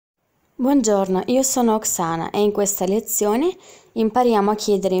Buongiorno, io sono Oksana e in questa lezione impariamo a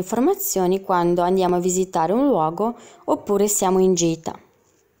chiedere informazioni quando andiamo a visitare un luogo oppure siamo in gita.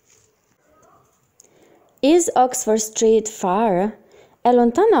 Is Oxford Street far? È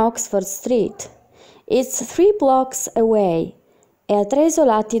lontana Oxford Street. It's 3 blocks away. È a 3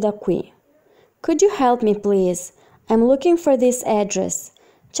 isolati da qui. Could you help me please? I'm looking for this address.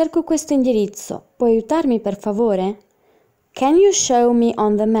 Cerco questo indirizzo. Puoi aiutarmi per favore? Can you show me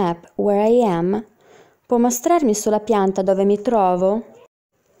on the map where I am? Può mostrarmi sulla pianta dove mi trovo?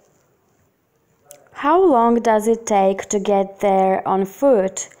 How long does it take to get there on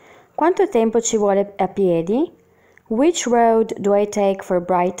foot? Quanto tempo ci vuole a piedi? Which road do I take for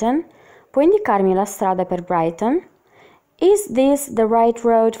Brighton? Può indicarmi la strada per Brighton? Is this the right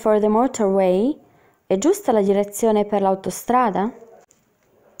road for the motorway? È giusta la direzione per l'autostrada?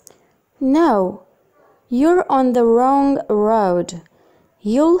 No. You're on the wrong road.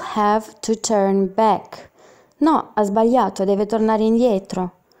 You'll have to turn back. No, ha sbagliato, deve tornare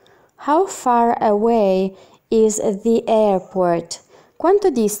indietro. How far away is the airport? Quanto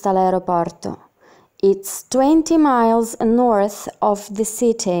dista l'aeroporto? It's 20 miles north of the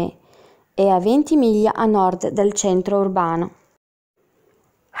city. È a 20 miglia a nord del centro urbano.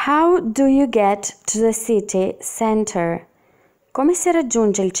 How do you get to the city center? Come si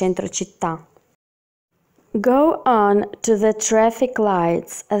raggiunge il centro città? Go on to the traffic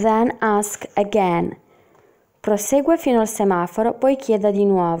lights, then ask again. Prosegua fino al semaforo, poi chieda di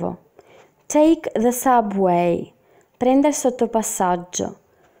nuovo. Take the subway. Prenda il sottopassaggio.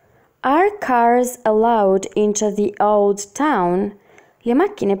 Are cars allowed into the old town? Le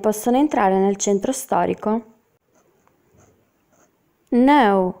macchine possono entrare nel centro storico?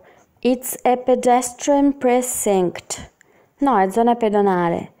 No, it's a pedestrian precinct. No, è zona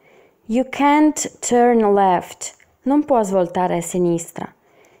pedonale. You can't turn left. Non può svoltare a sinistra.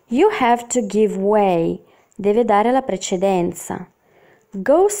 You have to give way. Deve dare la precedenza.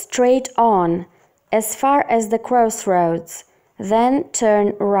 Go straight on, as far as the crossroads, then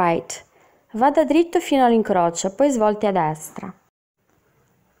turn right. Vada dritto fino all'incrocio, poi svolti a destra.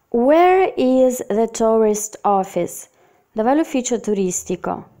 Where is the tourist office? Dov'è l'ufficio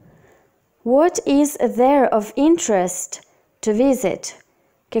turistico? What is there of interest to visit?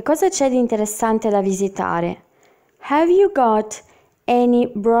 Che cosa c'è di interessante da visitare? Have you got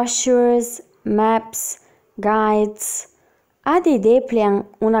any brochures, maps, guides? Ha dei dépliant,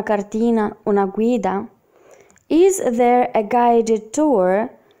 una cartina, una guida? Is there a guided tour?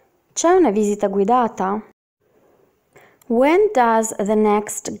 C'è una visita guidata? When does the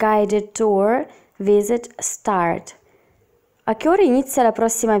next guided tour visit start? A che ora inizia la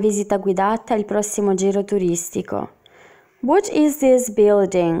prossima visita guidata, il prossimo giro turistico? What is this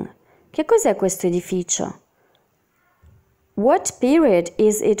building? Che cos'è questo edificio? What period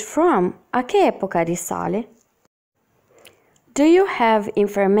is it from? A che epoca risale? Do you have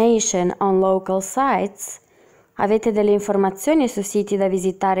information on local sites? Avete delle informazioni su siti da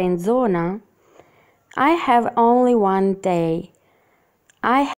visitare in zona? I have only one day.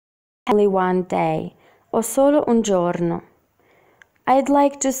 I have only one day. Ho solo un giorno. I'd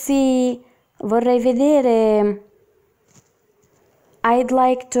like to see. Vorrei vedere. I'd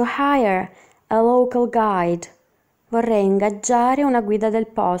like to hire a local guide. Vorrei ingaggiare una guida del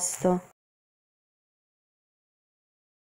posto.